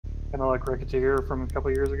Kind of like Ricketeer from a couple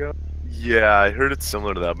years ago. Yeah, I heard it's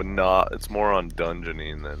similar to that, but not. It's more on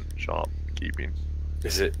dungeoning than shopkeeping.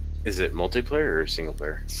 Is it multiplayer or single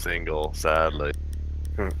player? Single, sadly.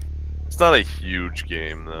 Hmm. It's not a huge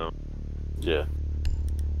game though. Yeah.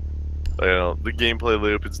 You know, the gameplay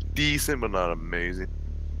loop is decent, but not amazing.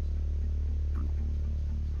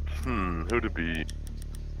 Who to be?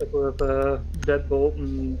 Stick with Deadbolt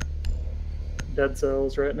and Dead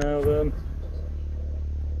Cells right now. Then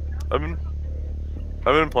I've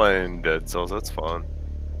been playing Dead Cells. That's fun.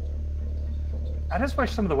 I just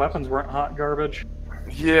wish some of the weapons weren't hot garbage.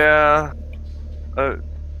 Yeah. I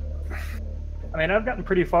mean, I've gotten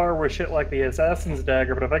pretty far with shit like the Assassin's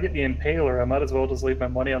Dagger, but if I get the Impaler, I might as well just leave my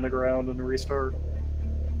money on the ground and restart.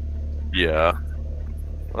 Yeah.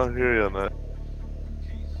 I hear you on that.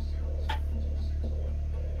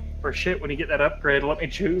 Or shit, when you get that upgrade, let me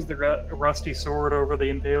choose the Rusty Sword over the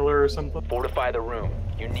Impaler or something. Fortify the room.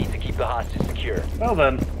 You need to keep the hostage secure. Well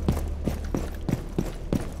then.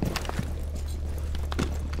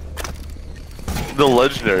 The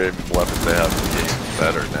legendary weapons they have in the game is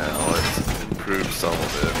better now. It's improved some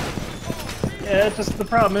of it. Yeah, it's just the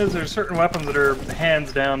problem is there's certain weapons that are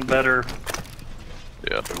hands down better.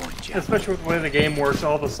 Yeah. Especially with the way the game works,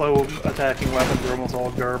 all the slow attacking weapons are almost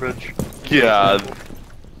all garbage. Yeah.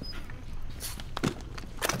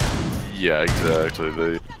 Yeah,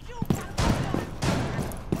 exactly.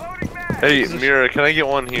 Hey, Mira, can I get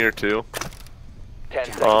one here too? 10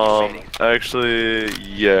 seconds remaining. Actually,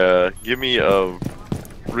 yeah. Give me a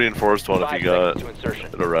reinforced one if 5 you got seconds to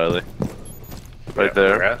insertion. it, O'Reilly. Right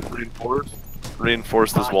there.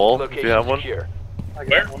 Reinforce this wall if you have one. Secure. I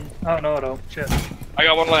got one. Oh no, I don't. Shit. I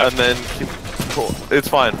got one left. And then, cool. It's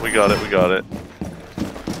fine. We got it.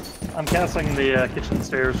 I'm casting the kitchen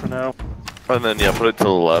stairs for now. And then, yeah, put it to the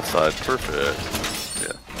left side. Perfect.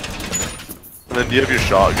 Yeah. And then, do you have your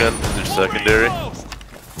shotgun as your secondary?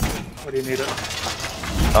 What do you need it?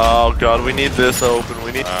 Oh god, we need this open.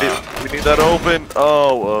 We need that open.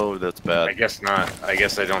 Oh, that's bad. I guess not. I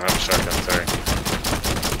guess I don't have a shotgun. Sorry.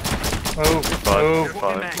 Move. You're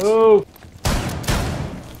fine. Move.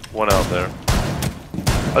 One out there.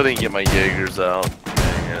 I didn't get my Jaegers out.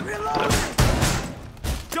 Dang it.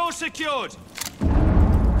 Door secured.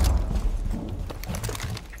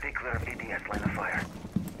 Stay clear of ADS line of fire.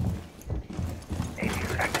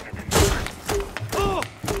 ADS activated server. Oh!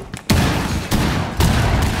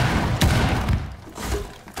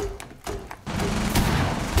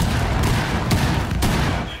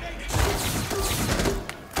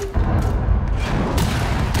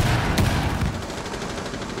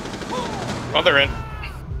 Oh, they're in.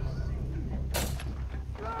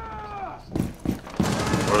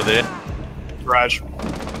 Where are they? Garage.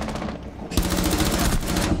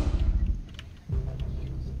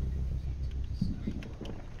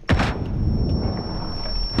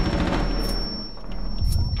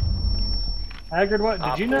 Haggard, what?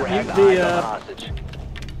 Did you not mute hostage.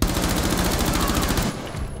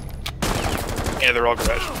 Yeah, they're all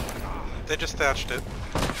garage. They just thatched it.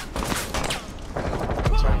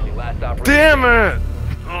 Last operator. Damn it!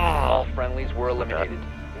 All friendlies were eliminated.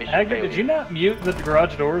 Mission Haggard, failure. did you not mute the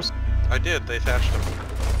garage doors? I did, they thatched them.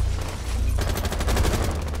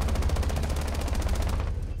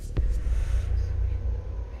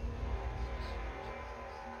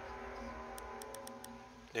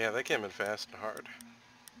 Yeah, they came in fast and hard.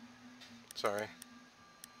 Sorry.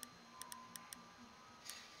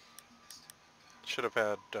 Should have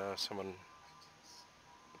had someone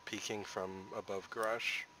peeking from above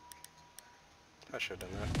garage. I should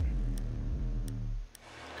have done that.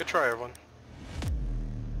 Good try, everyone.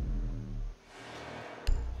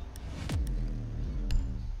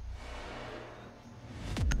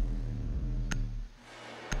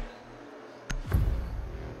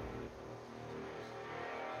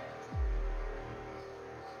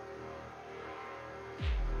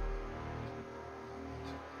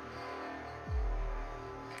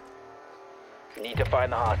 Need to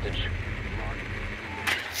find the hostage.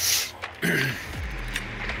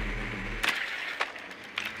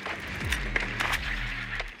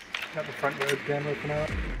 Got the front yard camera open out.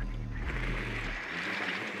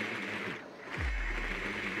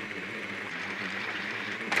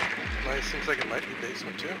 Nice, seems like it might be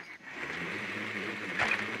basement too.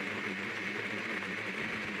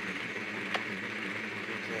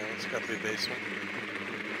 Yeah, it's got to be basement.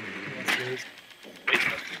 Yes, it is.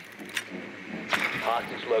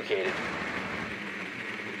 Hostage located.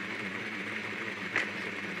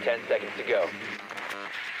 10 seconds to go.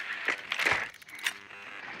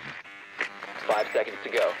 5 seconds to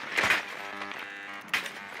go.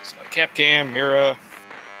 So, Capcam, Mira.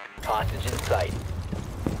 Hostage in sight.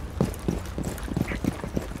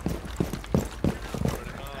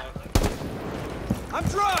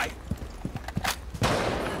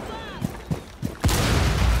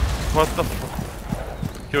 What the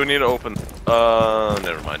fuck? Okay, we need to open.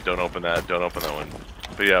 Never mind. Don't open that. Don't open that one.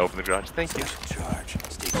 But yeah, open the garage. Thank you.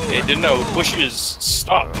 It didn't know. Bushes,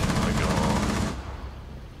 stop. Oh my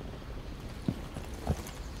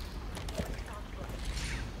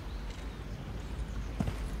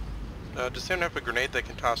god. Does anyone have a grenade they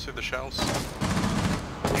can toss through the shells?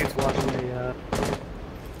 He's watching the,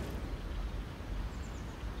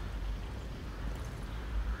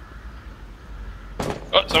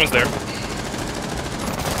 Oh, someone's there.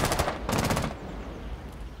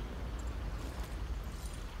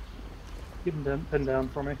 keep him pinned down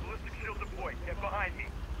for me. Ballistic shield deployed. Get behind me.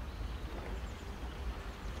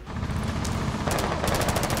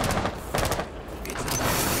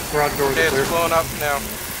 Garage doors Okay, are it's clear. blowing up now.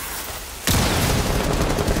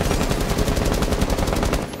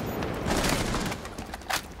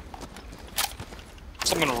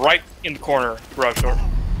 Someone right in the corner, garage door.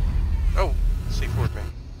 Oh, C4'd me.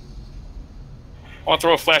 I want to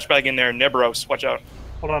throw a flashbang in there, Nebros. Watch out.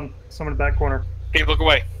 Hold on. Someone in the back corner. Hey, look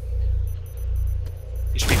away.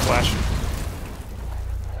 You should be flash.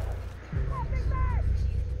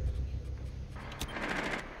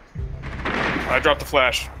 I dropped the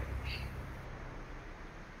flash.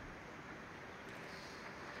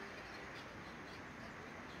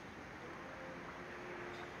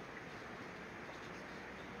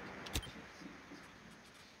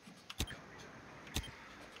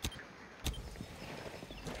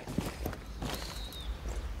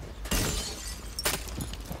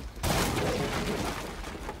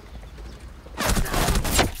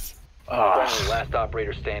 Friendly, last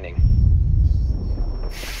operator standing.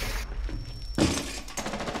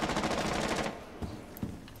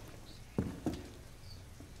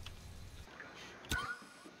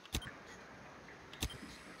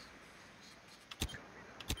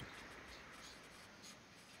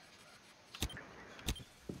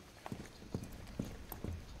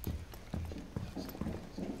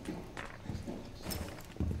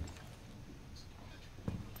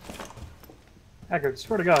 Haggard,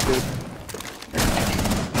 swear to God, dude.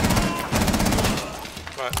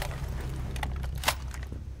 What?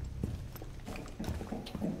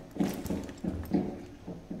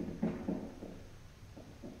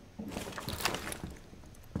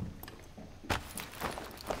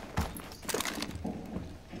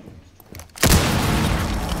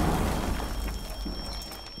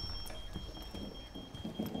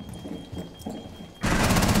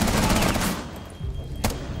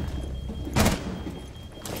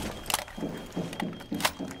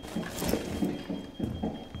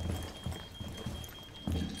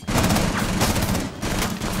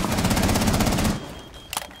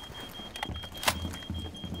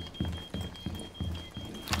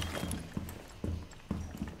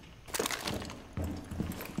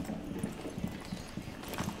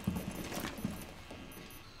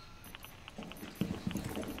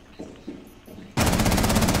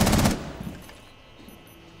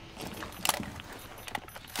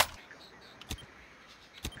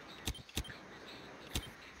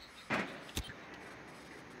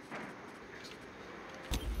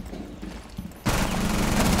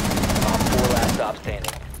 Four last stop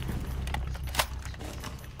standing.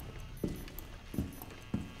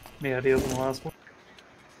 Any ideas on the last one?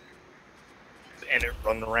 And it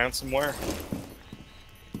running around somewhere.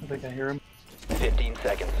 I think I hear him. 15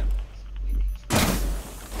 seconds.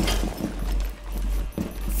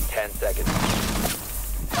 10 seconds.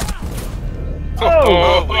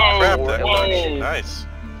 Oh, holy crap, whoa, that whoa. was nice.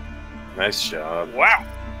 Nice job. Wow.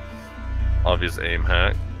 Obvious aim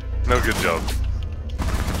hack. No, good job.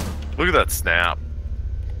 Look at that snap.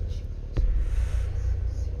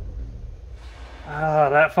 Ah,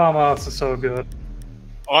 that farmhouse is so good.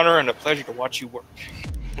 Honor and a pleasure to watch you work.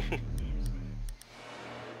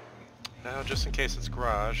 Now, just in case it's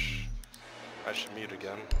garage, I should mute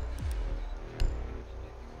again.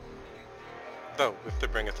 Though, if they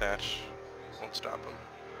bring attach, won't stop them.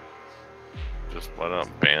 Just why not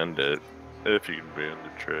bandit? If you can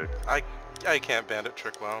bandit trick. I can't bandit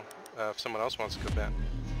trick well. If someone else wants to go bandit.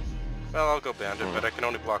 Well, I'll go bandit, but I can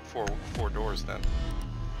only block four doors then.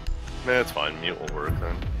 Nah, it's fine. Mute will work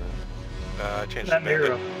then. I changed That to bandit.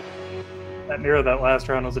 Mira. That Mira that last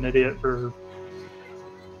round was an idiot for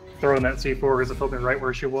throwing that C4 because it put me right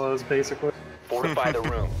where she was, basically. Fortify the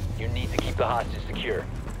room. You need to keep the hostage secure.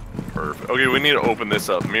 Perfect. Okay, we need to open this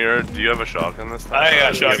up. Mira, do you have a shotgun this time? I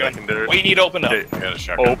got a Do you have shotgun. secondary? We need to open up. Okay, I got a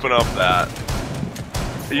shotgun. open up that.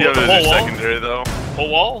 You have the to whole do wall? secondary though? Whole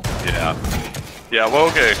wall? Yeah. Yeah, well,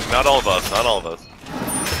 okay. Not all of us. Not all of us.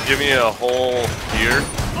 Give me a hole here.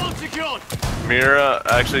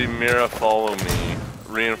 Mira, follow me.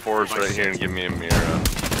 Reinforce right here and give me a Mira.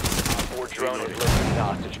 4 drone is located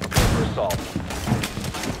hostage. Prepare for assault.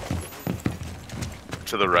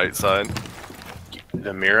 To the right side.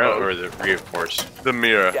 The Mira or the reinforce? The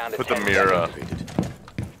Mira. Down to Put the 10 Mira. seconds.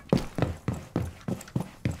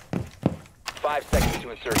 5 seconds to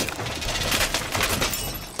insertion.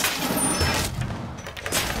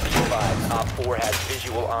 5. Op 4 has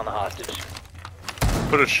visual on the hostage.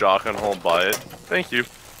 Put a shotgun hole by it. Thank you.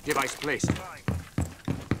 Device placed.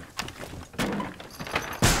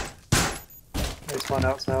 Nice one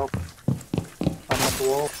out south. I'm up the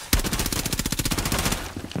wall.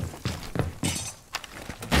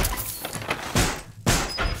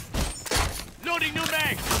 Loading new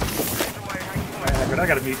mag. Alright, but I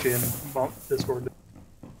gotta meet you in Discord.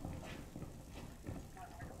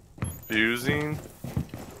 Fusing.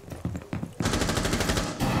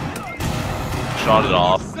 Shot it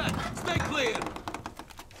off. Stay clear.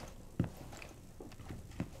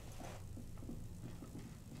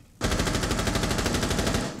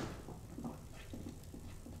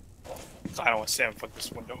 I don't want to stand in front of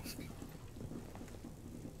this window.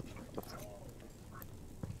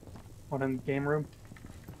 One in the game room.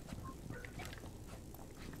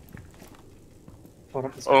 Hold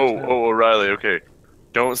up the stairs Oh, now. oh, O'Reilly, okay.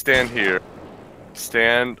 Don't stand here.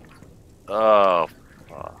 Stand. Oh.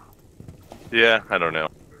 Yeah, I don't know.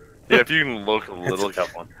 Yeah, if you can look a little. It's a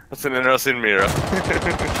tough one. That's an interesting Mira. I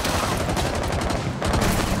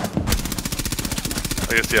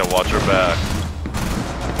guess, yeah, watch her back.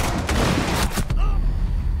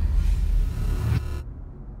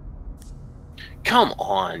 Come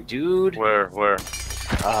on, dude. Where?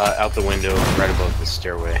 Out the window, right above the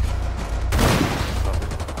stairway.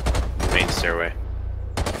 The main stairway.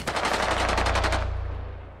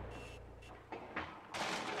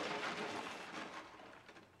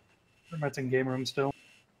 That's in game room still.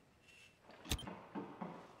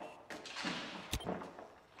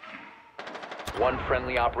 One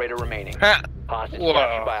friendly operator remaining. Ha! Hostage Whoa.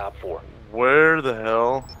 captured by Op 4. Where the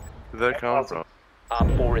hell did that come from? Op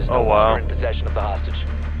 4 is no Oh, wow. longer in possession of the hostage.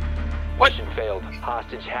 What? Mission failed.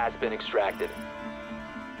 Hostage has been extracted.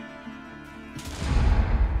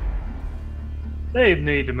 They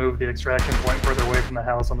need to move the extraction point further away from the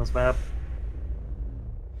house on this map.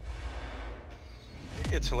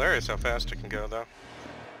 It's hilarious how fast it can go, though.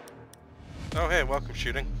 Oh, hey, welcome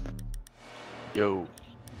shooting. Yo.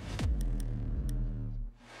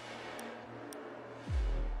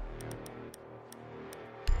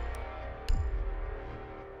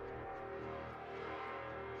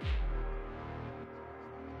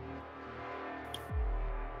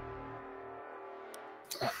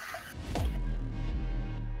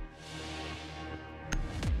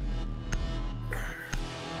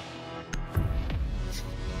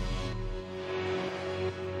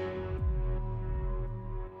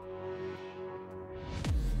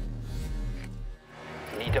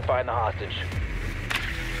 Need to find the hostage.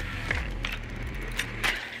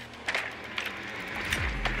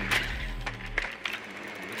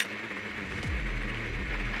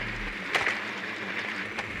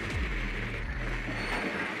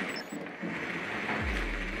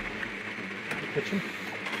 Kitchen.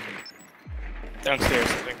 Downstairs,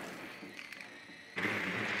 I think.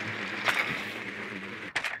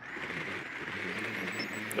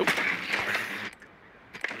 Nope.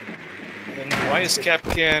 Then why is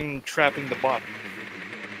Capcan trapping the bot?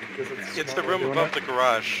 It's the room above the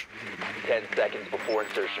garage. 10 seconds before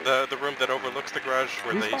insertion. The room that overlooks the garage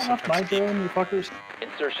where Can they you stop off my sometimes keep... drone, you fuckers?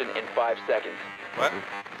 Insertion in 5 seconds. What?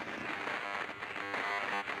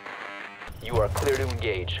 You are clear to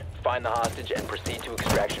engage. Find the hostage and proceed to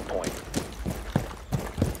extraction point.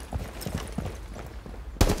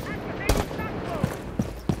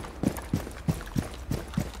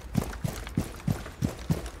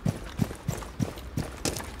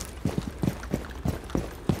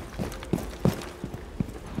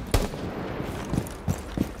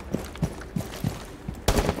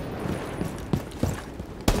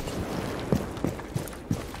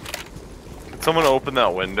 Can someone open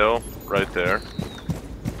that window right there?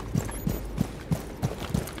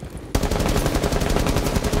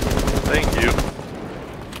 Thank you.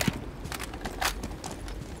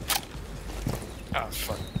 Ah,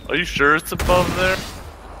 fuck. Are you sure it's above there?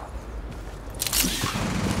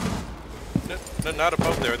 No, not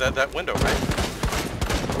above there. That window, right?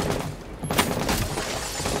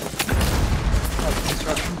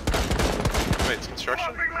 Construction. Wait, it's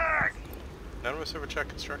construction? None of us ever check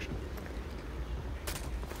construction.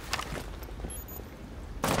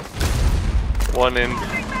 One in.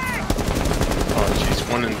 Oh, jeez.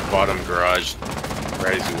 One in the bottom garage,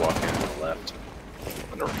 right as you walk in on the left.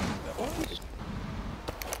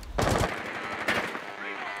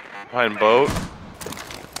 Behind boat.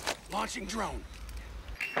 Launching drone.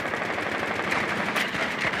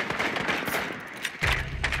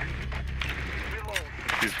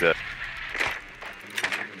 He's dead.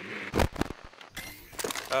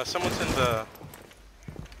 Someone's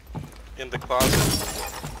in the closet.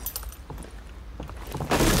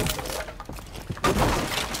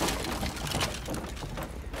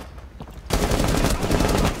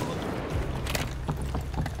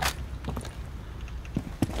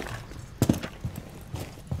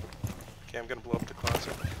 Okay, I'm gonna blow up the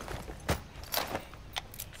closet.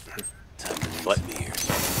 What?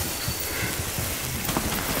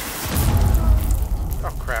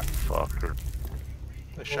 Oh crap! Fucker.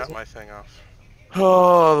 They shot my thing off.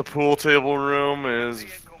 Oh, the pool table room is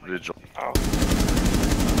vigil. Oh.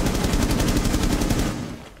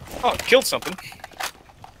 Oh, it killed something.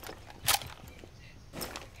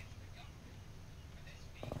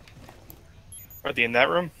 Are they in that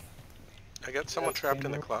room? I got someone trapped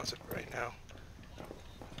in the closet right now.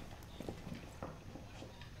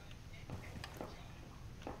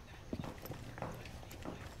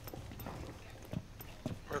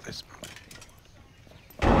 Where are they spawned?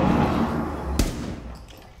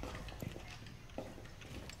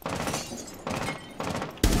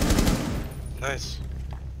 Nice.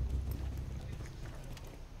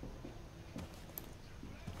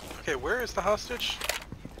 Okay, where is the hostage?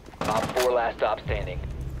 Op 4 last stop standing.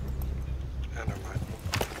 Oh, never mind.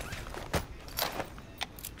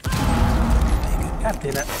 God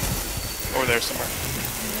damn it. Over there somewhere.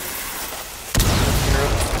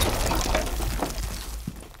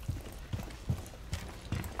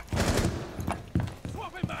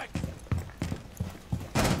 Swapping back.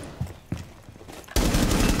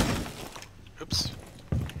 Oops.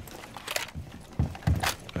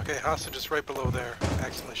 Okay, hostage is right below there. I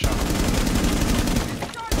accidentally shot him.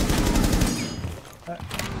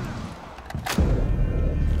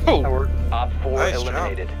 Oh, That worked. Op 4 Nice job.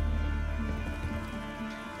 eliminated.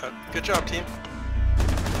 Good job, team.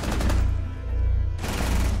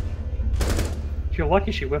 You're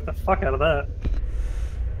lucky she whipped the fuck out of that.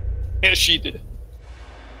 yeah, she did.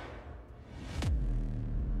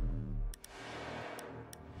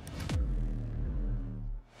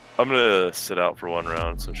 I'm gonna sit out for one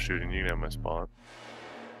round, so shooting, you can have my spot.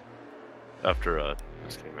 After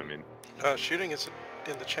this game, I mean. Shooting isn't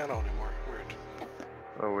in the channel anymore. Weird.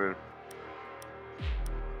 Oh, weird.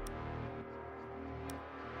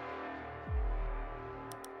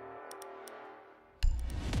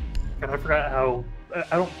 God, I forgot how...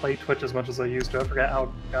 I don't play Twitch as much as I used to. I forgot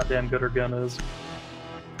how goddamn good her gun is.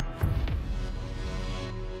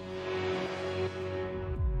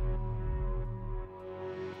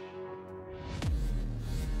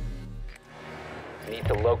 Need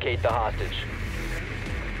to locate the hostage.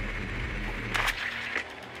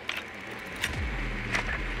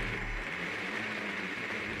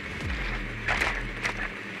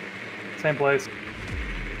 Same place.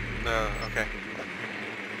 Okay.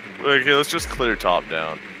 Okay, let's just clear top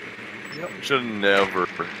down. Yep. Should have never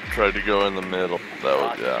tried to go in the middle. That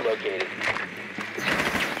was, Hostage yeah. located.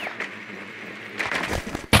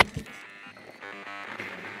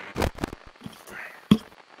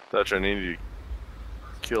 Thatch, I need you to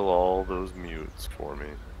kill all those mutes for me.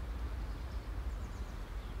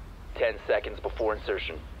 10 seconds before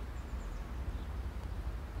insertion.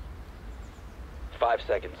 5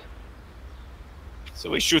 seconds. So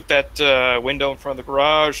we shoot that window in front of the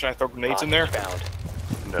garage, and I throw grenades in there. Hostage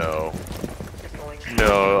found. No.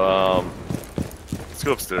 No, let's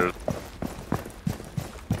go upstairs.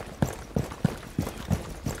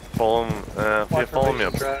 Follow him, yeah, follow me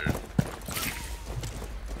upstairs.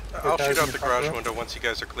 I'll guys shoot in out your the front garage row? window once you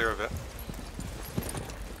guys are clear of it.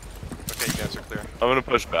 Okay, you guys are clear. I'm gonna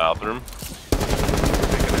push bathroom.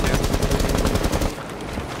 Okay, good idea.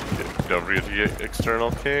 Don't forget to get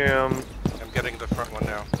external cam. I'm getting the front one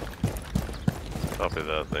now. Copy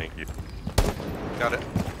that, thank you. Got it.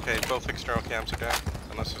 Okay, both external cams are down.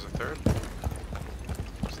 Unless there's a third.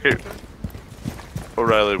 Here.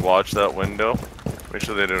 O'Reilly, watch that window. Make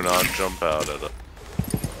sure they do not jump out at it.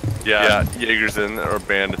 Yeah, Jaeger's in there, or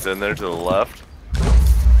bandits in there to the left.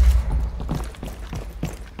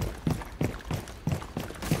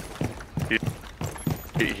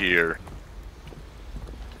 Here.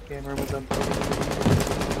 Game room was empty.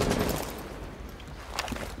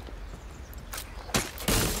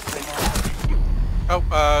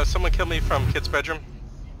 Oh, someone killed me from Kid's bedroom.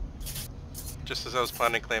 Just as I was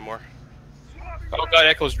planting Claymore. Oh, got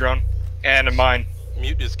Echo's drone. And mine.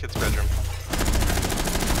 Mute is Kid's bedroom.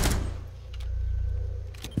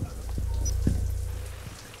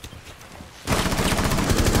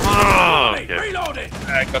 Oh, okay. Reloading.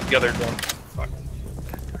 I got the other drone. Fuck.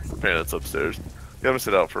 Bandits upstairs. You haven't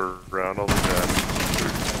sit out for a round all the time.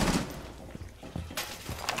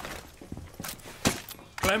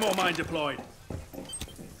 Claymore mine deployed.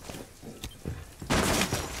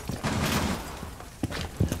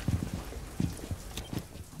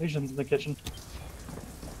 Asian's in the kitchen.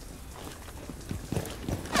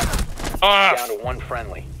 Ah! Down to one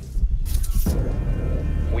friendly.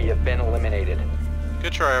 We have been eliminated.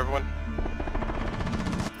 Good try, everyone.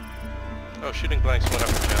 Oh, shooting blanks went up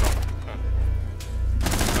the channel.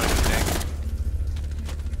 Oh, dang.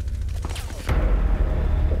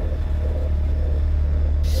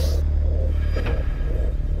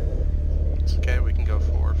 It's okay, we can go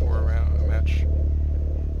for a round, a match.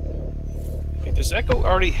 Wait, does Echo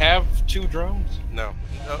already have 2 drones? No.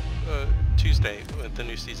 Tuesday, with the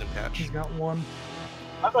new season patch. He's got one.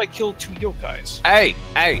 How did I kill 2 yokais? Hey!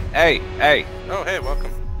 Oh, hey,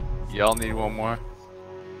 welcome. Y'all need one more?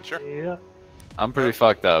 Sure. Yeah. I'm pretty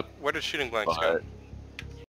fucked up. Where did shooting blanks go? But